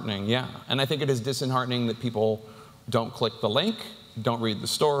disheartening, yeah. And I think it is disheartening that people don't click the link, don't read the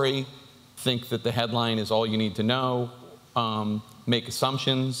story, think that the headline is all you need to know, make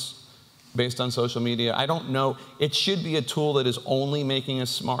assumptions based on social media. I don't know. It should be a tool that is only making us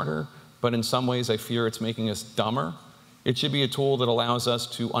smarter, but in some ways I fear it's making us dumber. It should be a tool that allows us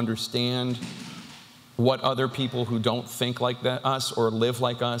to understand what other people who don't think like us or live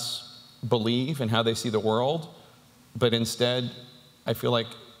like us believe and how they see the world. But instead, I feel like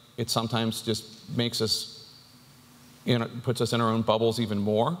it sometimes just makes us, puts us in our own bubbles even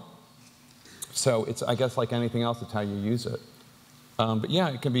more. So it's, I guess, like anything else, it's how you use it. But yeah,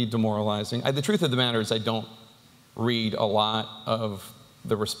 it can be demoralizing. The truth of the matter is I don't read a lot of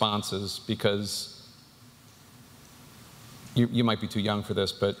the responses because you might be too young for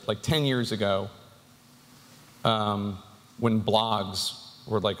this, but like 10 years ago, when blogs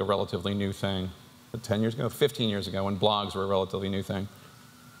were like a relatively new thing, 10 years ago, 15 years ago, when blogs were a relatively new thing,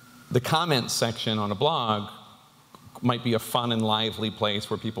 the comments section on a blog might be a fun and lively place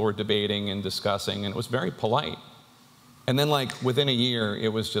where people were debating and discussing, and it was very polite. And then, like, within a year, it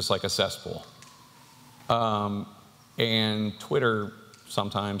was just like a cesspool. And Twitter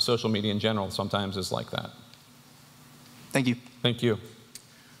sometimes, social media in general, sometimes is like that. Thank you. Thank you.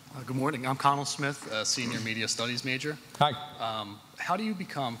 Good morning. I'm Connell Smith, a senior media studies major. Hi. How do you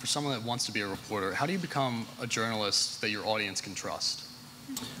become, for someone that wants to be a reporter, how do you become a journalist that your audience can trust?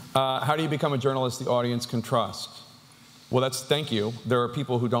 How do you become a journalist the audience can trust? Well, thank you. There are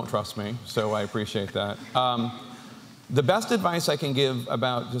people who don't trust me, so I appreciate that. The best advice I can give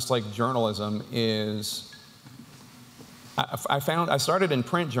about just like journalism is, I started in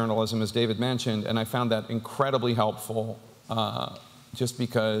print journalism, as David mentioned, and I found that incredibly helpful just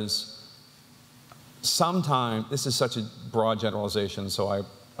because sometimes, this is such a broad generalization, so I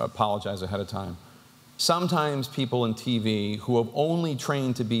apologize ahead of time. Sometimes people in TV who have only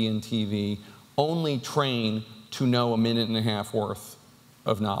trained to be in TV only train to know a minute and a half worth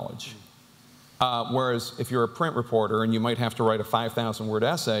of knowledge. Whereas if you're a print reporter and you might have to write a 5,000-word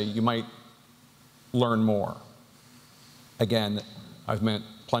essay, you might learn more. Again, I've met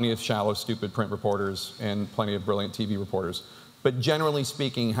plenty of shallow, stupid print reporters and plenty of brilliant TV reporters. But generally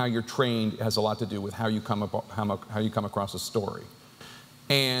speaking, how you're trained has a lot to do with how you come across a story.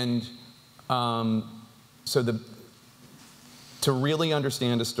 And so to really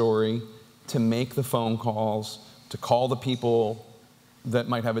understand a story, to make the phone calls, to call the people that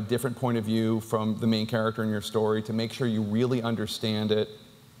might have a different point of view from the main character in your story, to make sure you really understand it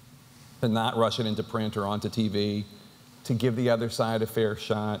and not rush it into print or onto TV, to give the other side a fair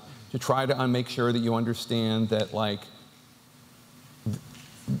shot, to try to make sure that you understand that, like,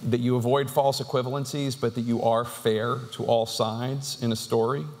 that you avoid false equivalencies, but that you are fair to all sides in a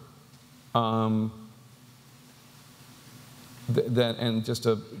story. And just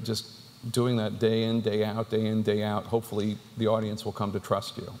doing that day in, day out, hopefully the audience will come to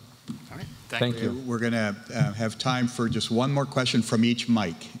trust you. All right. Thank you. We're going to have time for just one more question from each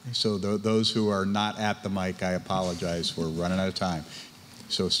mic. So those who are not at the mic, I apologize. We're running out of time.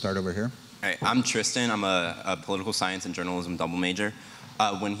 So start over here. All right, I'm Tristan. I'm a political science and journalism double major.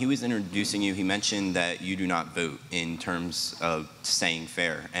 When he was introducing you, he mentioned that you do not vote in terms of staying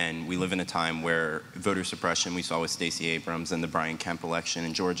fair. And we live in a time where voter suppression, we saw with Stacey Abrams and the Brian Kemp election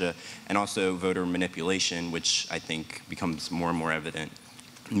in Georgia, and also voter manipulation, which I think becomes more and more evident,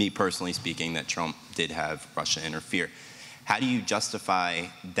 me personally speaking, that Trump did have Russia interfere. How do you justify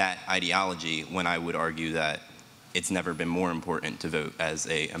that ideology when I would argue that it's never been more important to vote as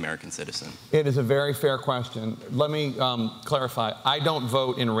an American citizen? It is a very fair question. Let me clarify. I don't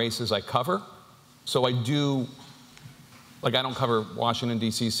vote in races I cover. So I don't cover Washington,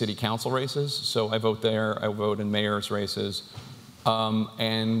 D.C. city council races. So I vote there. I vote in mayor's races.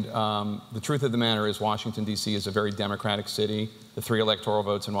 The truth of the matter is Washington, D.C. is a very Democratic city. The 3 electoral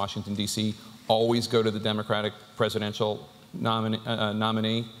votes in Washington, D.C. always go to the Democratic presidential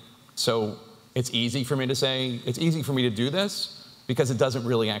nominee. So it's easy for me to say, it's easy for me to do this because it doesn't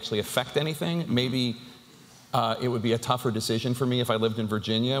really actually affect anything. Maybe it would be a tougher decision for me if I lived in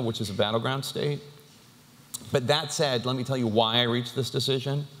Virginia, which is a battleground state. But that said, let me tell you why I reached this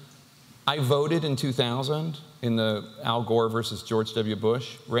decision. I voted in 2000 in the Al Gore versus George W.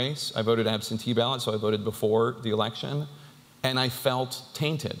 Bush race. I voted absentee ballot, so I voted before the election. And I felt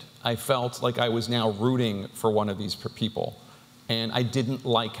tainted. I felt like I was now rooting for one of these people. And I didn't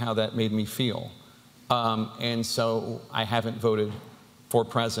like how that made me feel. And so I haven't voted for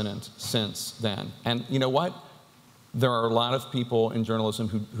president since then. And you know what? There are a lot of people in journalism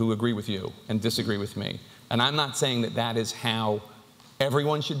who agree with you and disagree with me. And I'm not saying that that is how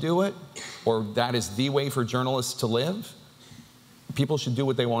everyone should do it, or that is the way for journalists to live. People should do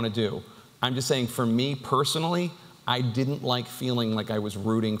what they want to do. I'm just saying, for me personally, I didn't like feeling like I was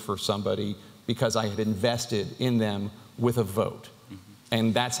rooting for somebody because I had invested in them with a vote.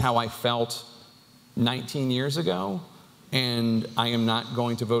 And that's how I felt 19 years ago. And I am not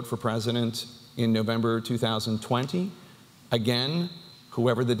going to vote for president in November 2020. Again,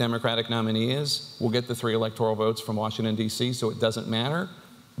 whoever the Democratic nominee is will get the 3 electoral votes from Washington, D.C., so it doesn't matter.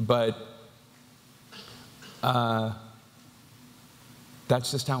 But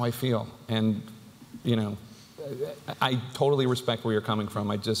that's just how I feel. And, you know, I totally respect where you're coming from.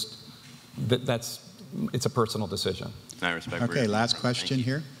 I just, it's a personal decision. I respect. Okay, last question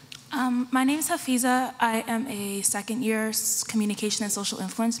here. My name is Hafiza. I am a second-year communication and social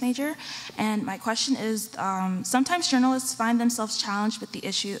influence major. And my question is, sometimes journalists find themselves challenged with the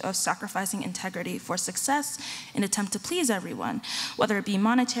issue of sacrificing integrity for success in an attempt to please everyone, whether it be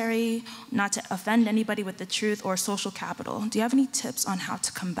monetary, not to offend anybody with the truth, or social capital. Do you have any tips on how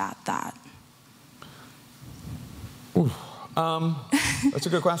to combat that? That's a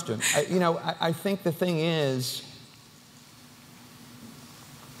good question. I think the thing is,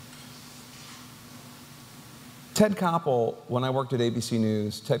 Ted Koppel, when I worked at ABC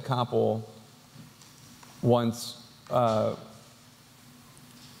News, Ted Koppel once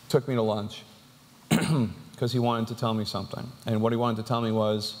took me to lunch because he wanted to tell me something. And what he wanted to tell me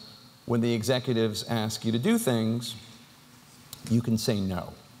was, when the executives ask you to do things, you can say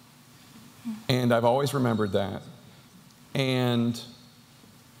no. And I've always remembered that. And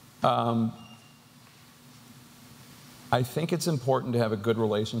I think it's important to have a good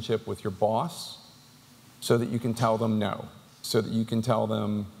relationship with your boss so that you can tell them no, so that you can tell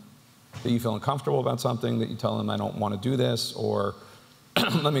them that you feel uncomfortable about something, that you tell them, I don't want to do this, or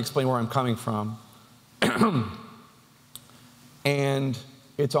let me explain where I'm coming from. And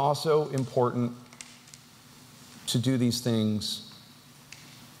it's also important to do these things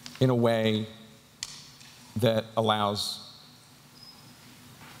in a way that allows,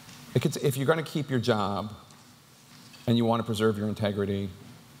 if you're going to keep your job and you want to preserve your integrity,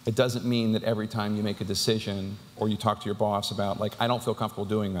 it doesn't mean that every time you make a decision or you talk to your boss about, like, I don't feel comfortable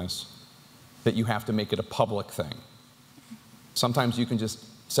doing this, that you have to make it a public thing. Sometimes you can just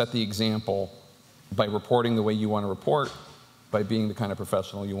set the example by reporting the way you want to report, by being the kind of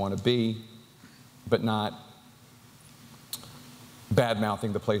professional you want to be, but not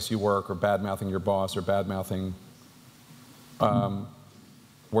bad-mouthing the place you work, or bad-mouthing your boss, or bad-mouthing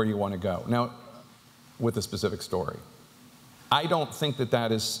where you want to go. Now, with a specific story. I don't think that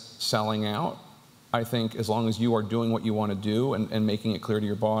that is selling out. I think as long as you are doing what you want to do and making it clear to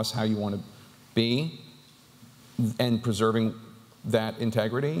your boss how you want to be and preserving that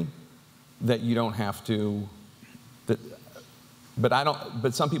integrity, that you don't have to,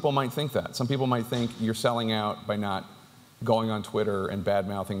 but some people might think that. Some people might think you're selling out by not going on Twitter and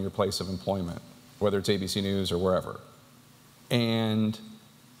bad-mouthing your place of employment, whether it's ABC News or wherever. And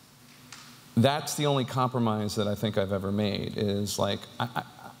that's the only compromise that I think I've ever made, is like,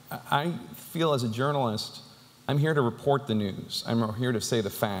 I feel as a journalist, I'm here to report the news. I'm here to say the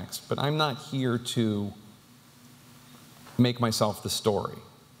facts, but I'm not here to make myself the story.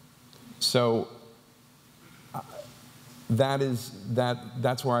 So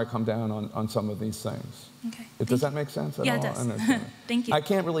that's where I come down on some of these things. Okay. Does that make sense at all? Yeah, it does. Thank you. I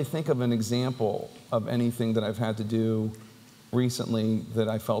can't really think of an example of anything that I've had to do recently that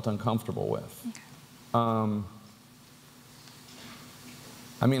I felt uncomfortable with. Okay.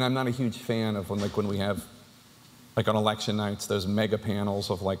 I mean, I'm not a huge fan of when we have, like on election nights, those mega panels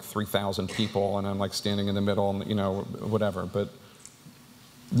of like 3,000 people, and I'm like standing in the middle, and whatever. But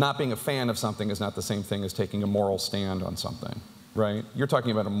not being a fan of something is not the same thing as taking a moral stand on something, right? You're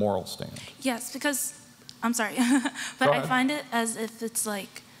talking about a moral stand. Yes, because, I'm sorry, but I find it as if it's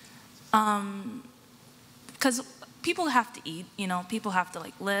like, because people have to eat, people have to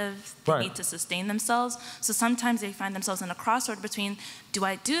like live, they need to sustain themselves. So sometimes they find themselves in a crossroad between, do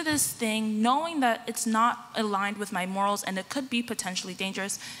I do this thing knowing that it's not aligned with my morals and it could be potentially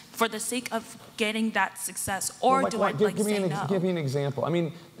dangerous for the sake of getting that success, or do I say no? Give me an example. I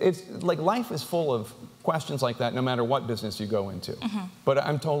mean, it's like life is full of questions like that no matter what business you go into. Mm-hmm. But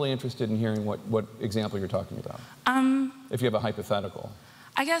I'm totally interested in hearing what example you're talking about. If you have a hypothetical.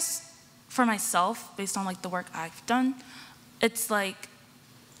 I guess for myself, based on like the work I've done, it's like,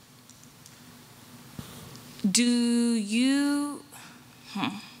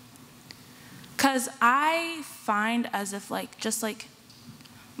 because I find as if like, just like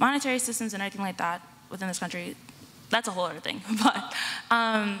monetary systems and everything like that within this country, that's a whole other thing. But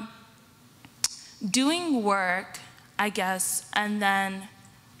doing work, I guess, and then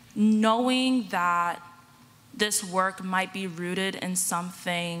knowing that this work might be rooted in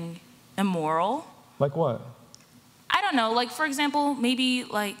something immoral. Like what? I don't know. Like, for example, maybe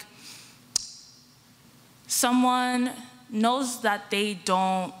like someone knows that they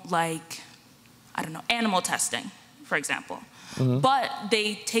don't like, I don't know, animal testing, for example. Mm-hmm. But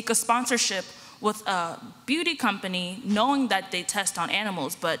they take a sponsorship with a beauty company knowing that they test on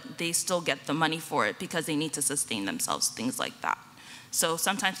animals, but they still get the money for it because they need to sustain themselves, things like that. So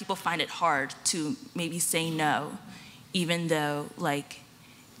sometimes people find it hard to maybe say no, even though like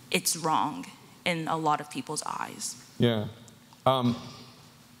it's wrong in a lot of people's eyes. Yeah.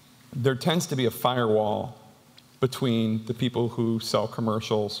 There tends to be a firewall between the people who sell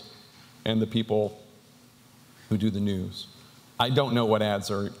commercials and the people who do the news. I don't know what ads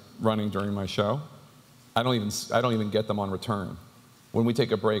are running during my show. I don't even get them on return. When we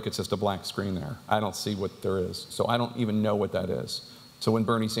take a break, it's just a black screen there. I don't see what there is. So I don't even know what that is. So when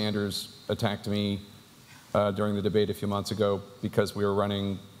Bernie Sanders attacked me during the debate a few months ago because we were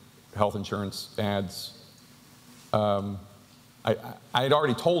running health insurance ads, I had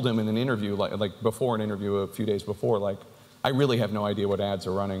already told him in an interview, like before an interview a few days before, like, I really have no idea what ads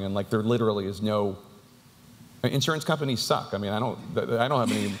are running, and like there literally is no. Insurance companies suck. I mean, I don't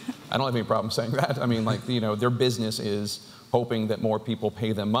have any problem saying that. I mean, like, you know, their business is hoping that more people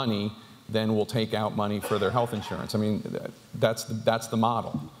pay them money than will take out money for their health insurance. I mean, that's the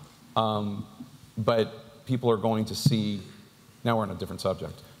model. But people are going to see. Now we're on a different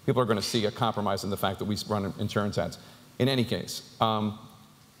subject. People are going to see a compromise in the fact that we run insurance ads. In any case,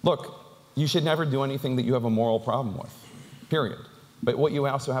 look, you should never do anything that you have a moral problem with, period. But what you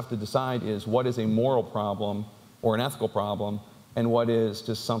also have to decide is what is a moral problem or an ethical problem, and what is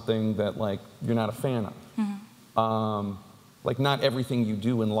just something that like you're not a fan of. Mm-hmm. Like not everything you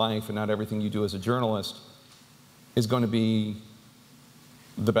do in life and not everything you do as a journalist is going to be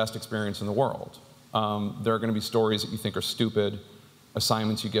the best experience in the world. There are going to be stories that you think are stupid,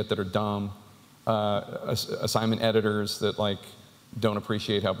 assignments you get that are dumb, assignment editors that like don't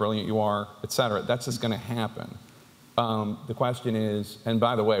appreciate how brilliant you are, et cetera. That's just going to happen. The question is, and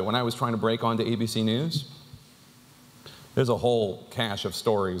by the way, when I was trying to break onto ABC News, there's a whole cache of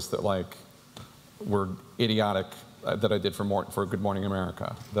stories that like were idiotic that I did for Good Morning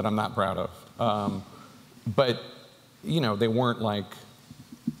America that I'm not proud of. But you know, they weren't like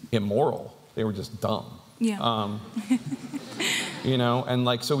immoral; they were just dumb. Yeah. You know, and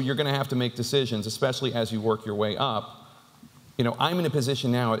like so, you're going to have to make decisions, especially as you work your way up. You know, I'm in a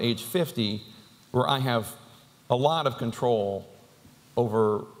position now at age 50 where I have a lot of control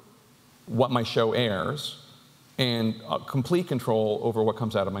over what my show airs and complete control over what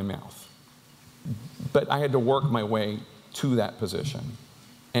comes out of my mouth. But I had to work my way to that position.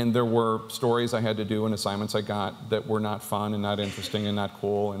 And there were stories I had to do and assignments I got that were not fun and not interesting and not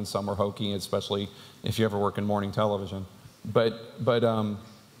cool, and some were hokey, especially if you ever work in morning television. But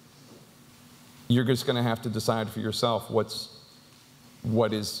you're just going to have to decide for yourself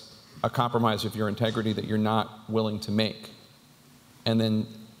what is a compromise of your integrity that you're not willing to make, and then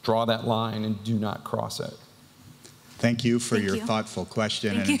draw that line and do not cross it. Thank you for your thoughtful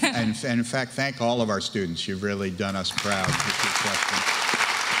question. And in fact, thank all of our students. You've really done us proud with your question.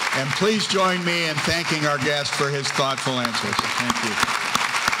 And please join me in thanking our guest for his thoughtful answers. Thank you.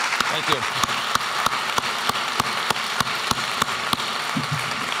 Thank you.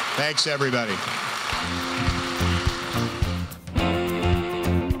 Thanks, everybody.